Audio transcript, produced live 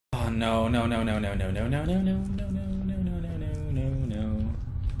no, no, no, no, no, no, no, no, no, no, no, no, no, no, no, no, no.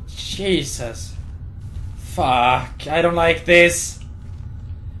 Jesus. Fuck, I don't like this.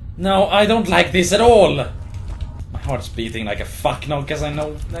 No, I don't like this at all. My heart's beating like a fuck now because I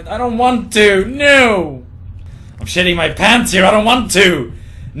know that I don't want to. No! I'm shitting my pants here, I don't want to.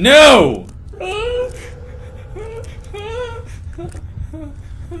 No! No!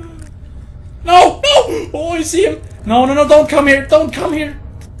 No! Oh, I see him! No, no, no, don't come here! Don't come here!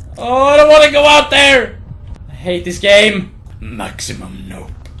 Oh, I don't want to go out there! I hate this game! Maximum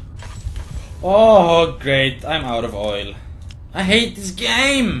nope. Oh, great, I'm out of oil. I hate this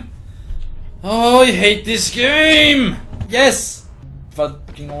game! Oh, I hate this game! Yes!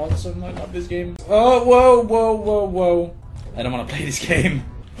 Fucking awesome, I love this game. Oh, whoa, whoa, whoa, whoa. I don't want to play this game.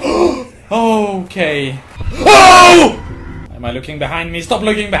 Okay. Oh! Am I looking behind me? Stop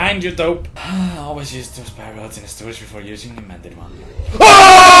looking behind you, dope! Always use those barrels in a storage before using the mended one.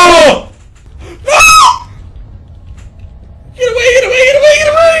 Oh! No! Get away, get away, get away, get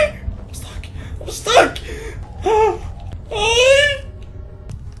away! I'm stuck. I'm stuck!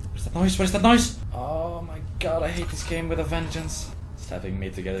 What's that noise? What is that noise? Oh my god, I hate this game with a vengeance. Stabbing me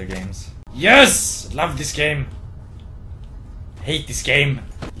together games. Yes! Love this game. Hate this game.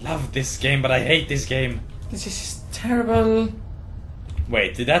 Love this game, but I hate this game. This is terrible.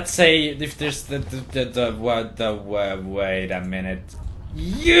 Wait, did that say if there's wait a minute.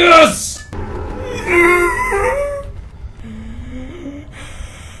 Yes!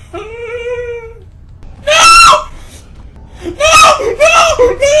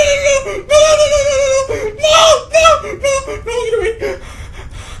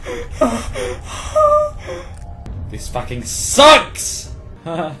 This fucking sucks!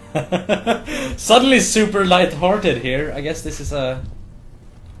 Suddenly super light-hearted here. I guess this is a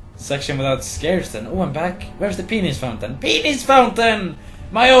section without scares then. Oh, I'm back. Where's the penis fountain? Penis fountain!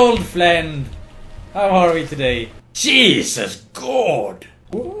 My old friend! How are we today? Jesus God!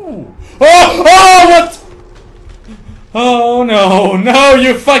 Ooh. Oh! Oh! What? Oh no! No,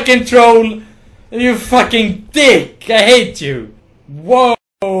 you fucking troll! You fucking dick! I hate you! Whoa!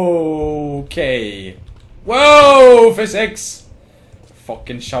 Okay. Whoa! Physics!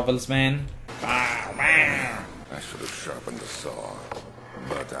 Fucking shovels, man. I should have sharpened the saw,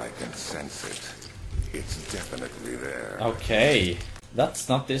 but I can sense it. It's definitely there. Okay. That's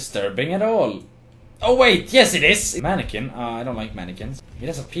not disturbing at all. Oh wait, yes it is! Mannequin. I don't like mannequins. It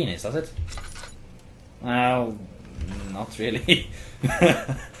has a penis, does it? Well, not really.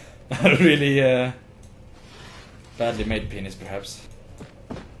 Not really, badly made penis, perhaps.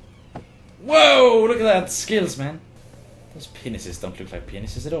 Whoa! Look at that! Skills, man. Those penises don't look like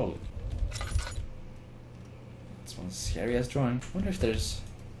penises at all. That's one scary ass drawing. I wonder if there's...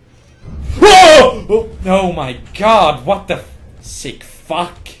 Whoa! Oh, oh my god! What the sick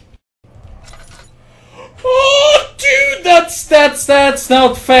fuck? Oh, dude! That's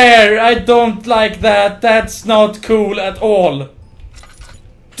not fair! I don't like that. That's not cool at all.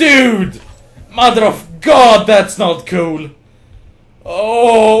 Dude! Mother of God, that's not cool!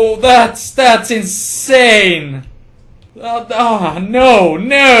 Oh, that's insane! No, no,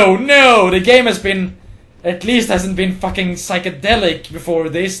 no! The game has been... At least hasn't been fucking psychedelic before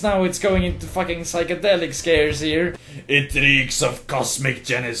this. Now it's going into fucking psychedelic scares here. It reeks of cosmic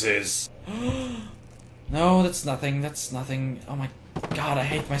genesis. No, that's nothing. That's nothing. Oh my god, I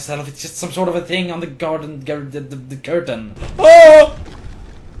hate myself. It's just some sort of a thing on the garden, the curtain. Oh!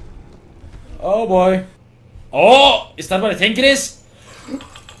 Oh boy. Oh! Is that what I think it is?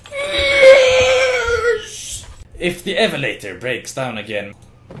 Yes! If the elevator breaks down again.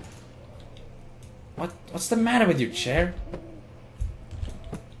 What's the matter with you, chair?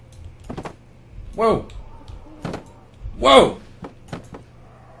 Whoa! Whoa! That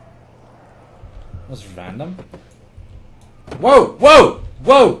was random. Whoa! Whoa!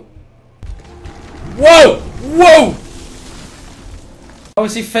 Whoa! Whoa! Whoa! How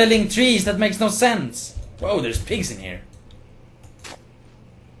is he felling trees? That makes no sense. Whoa, there's pigs in here.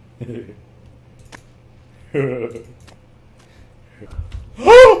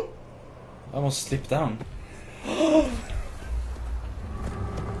 I almost slipped down.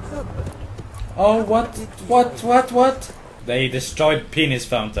 Oh, what? They destroyed penis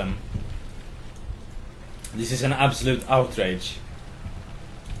fountain. This is an absolute outrage.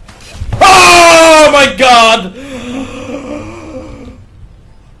 Oh my god!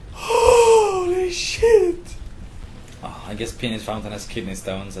 Holy shit! Oh, I guess penis fountain has kidney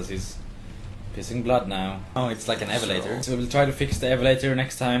stones as he's pissing blood now. Oh, it's like an elevator. So we'll try to fix the elevator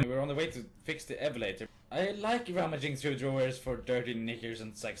next time. We're on the way to fix the elevator. I like rummaging through drawers for dirty knickers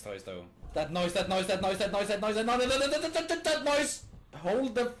and sex toys though. That noise!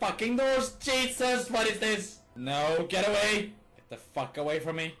 Hold the fucking doors, Jesus! What is this? No, get away! Get the fuck away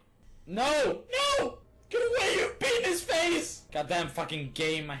from me! No! No! Get away, you penis face! Goddamn fucking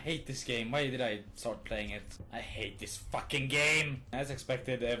game! I hate this game. Why did I start playing it? I hate this fucking game! As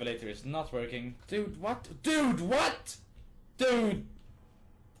expected, the elevator is not working. Dude, what? Dude, what? Dude!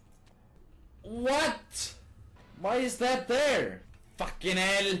 What? Why is that there? Fucking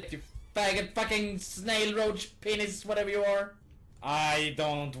hell! You faggot fucking snail roach penis, whatever you are. I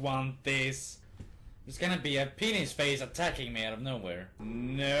don't want this. There's gonna be a penis face attacking me out of nowhere.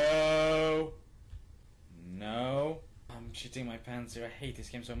 No. No. I'm shitting my pants here. I hate this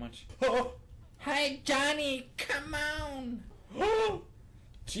game so much. Oh! Hi, Johnny! Come on! Oh!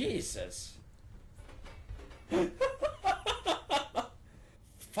 Jesus!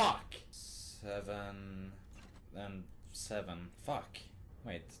 Fuck! 7 and 7. Fuck.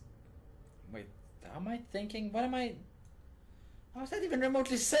 Wait. Wait. How am I thinking? What am I... How is that even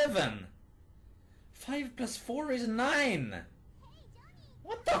remotely 7? 5 plus 4 is 9! Hey,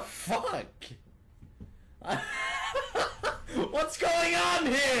 what the fuck? What's going on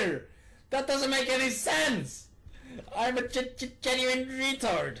here? That doesn't make any sense! I'm a genuine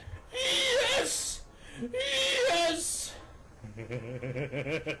retard! Yes! Yes!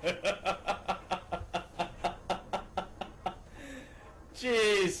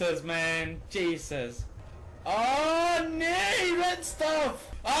 Jesus, man. Jesus. Oh, no! Red stuff!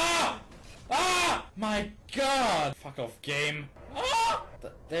 Ah! Ah! My god! Fuck off, game. Ah!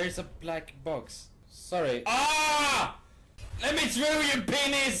 There's a black box. Sorry. Ah! Let me through, you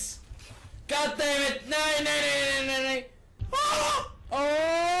penis! God damn it! No, no, no, no, no, no! Ah!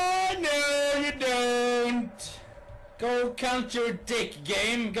 Oh, no, you don't! Go count your dick,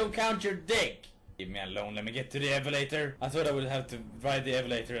 game. Go count your dick. Leave me alone. Let me get to the elevator. I thought I would have to ride the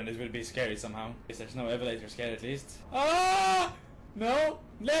elevator and it would be scary somehow. Because there's no elevator scare at least. Ah! No!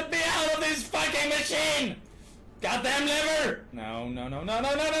 Let me out of this fucking machine! Goddamn lever! No, no, no, no, no,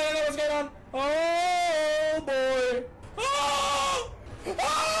 no, no, no, no, what's going on? Oh boy! Oh!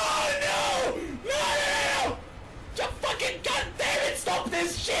 Oh no! No, no, no, no! Just fucking goddamn it! Stop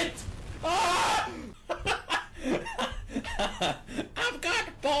this shit! Ah! I've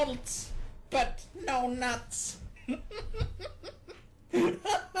got bolts, but no nuts.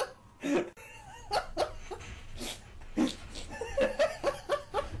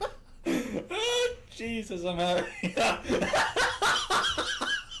 Oh, Jesus, I'm having...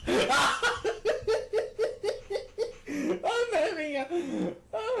 I'm having a...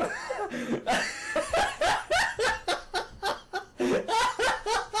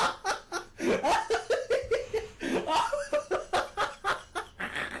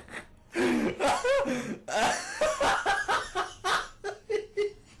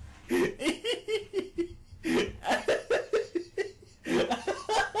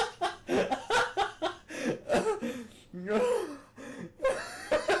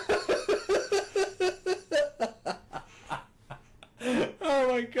 Oh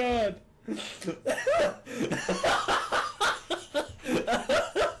my god!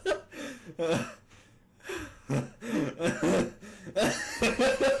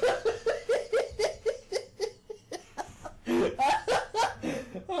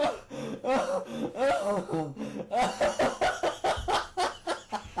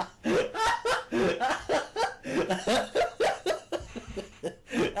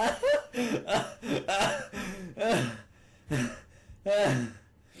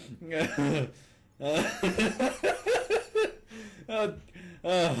 I'm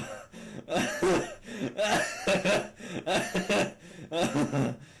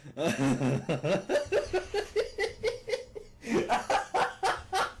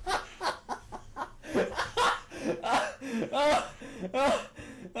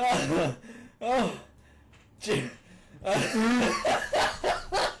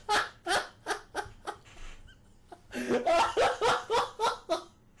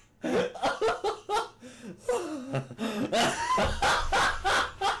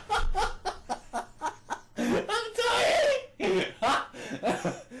dying!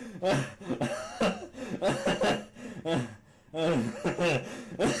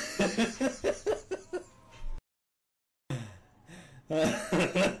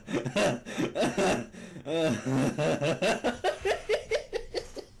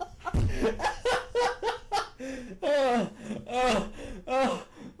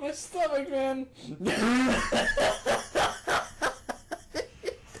 My stomach, man.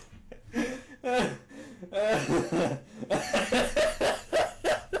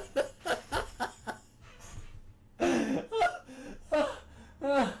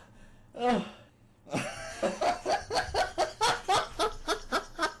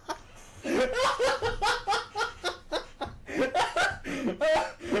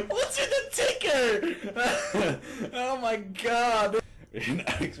 Oh my god! We're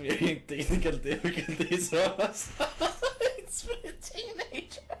now experiencing technical difficulties. It's for a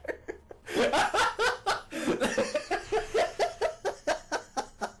teenager.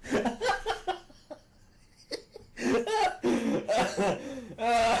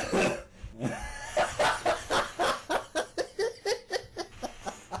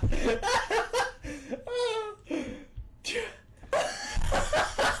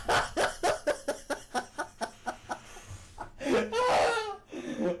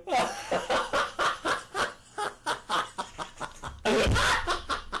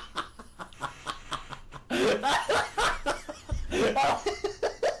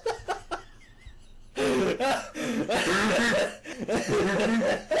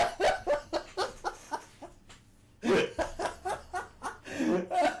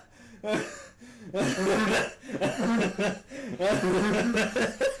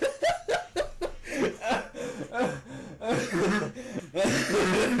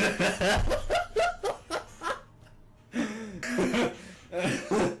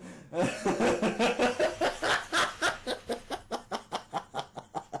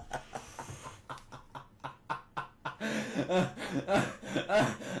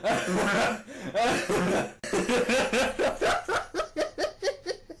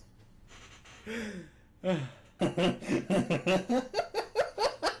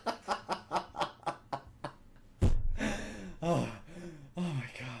 Oh my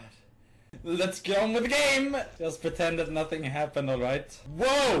god. Let's get on with the game! Just pretend that nothing happened, alright?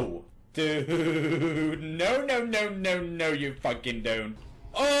 Whoa! Dude, no, you fucking don't.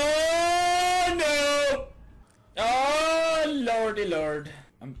 Oh no! Oh lordy lord.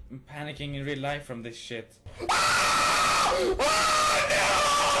 I'm panicking in real life from this shit. Oh no,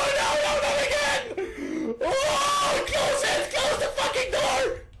 again! Oh, close it! Close the fucking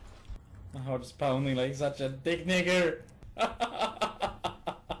door! My heart is pounding like such a dick nigger.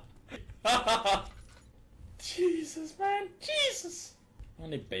 Jesus, man, Jesus!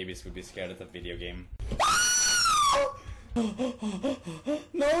 Only babies would be scared at a video game. No, get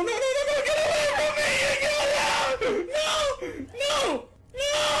away from me! Get out!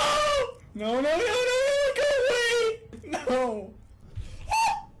 No, go away! No!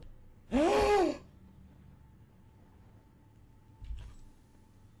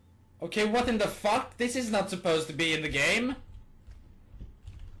 Okay, what in the fuck? This is not supposed to be in the game.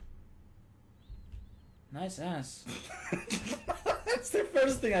 Nice ass. That's the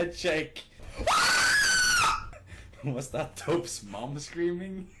first thing I check. Was that Dope's mom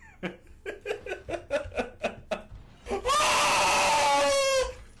screaming? No,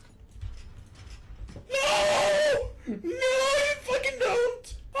 you fucking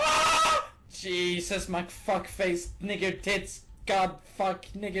don't! Jesus, my fuck-faced nigger tits. God, fuck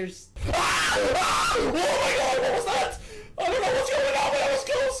niggers. Oh my god, what was that? I don't know what's going on, but that was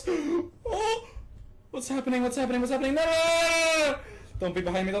close. Oh, what's happening? No! Don't be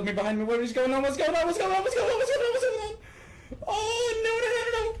behind me, What is going on? What's going on?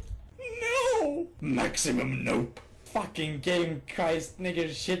 Oh, no! Maximum nope. Fucking game, Christ, nigger,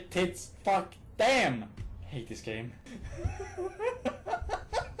 shit, tits, fuck, damn. Hate this game.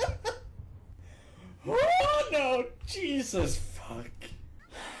 Oh no, Jesus, fuck.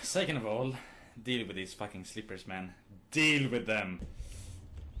 Second of all, deal with these fucking sleepers, man. Deal with them.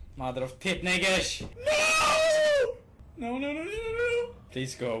 Mother of tit niggers. No.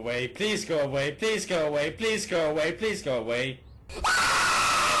 Please go away.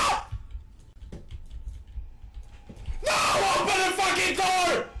 No, open the fucking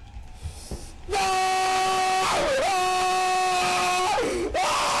door! No!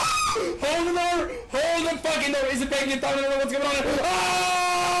 Hold the fucking door! Is it breaking it down? I don't know what's going on.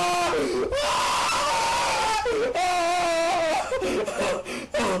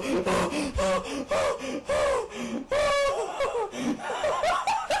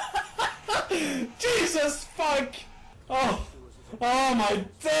 Jesus fuck! Oh my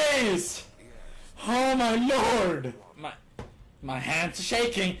days! Oh my lord! My hands are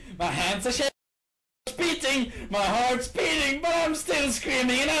shaking! Beating! My heart's beating, but I'm still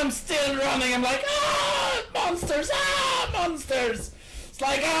screaming and I'm still running. I'm like, monsters! Monsters! It's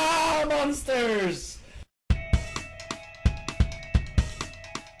like, monsters!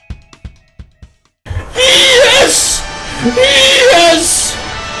 Yes!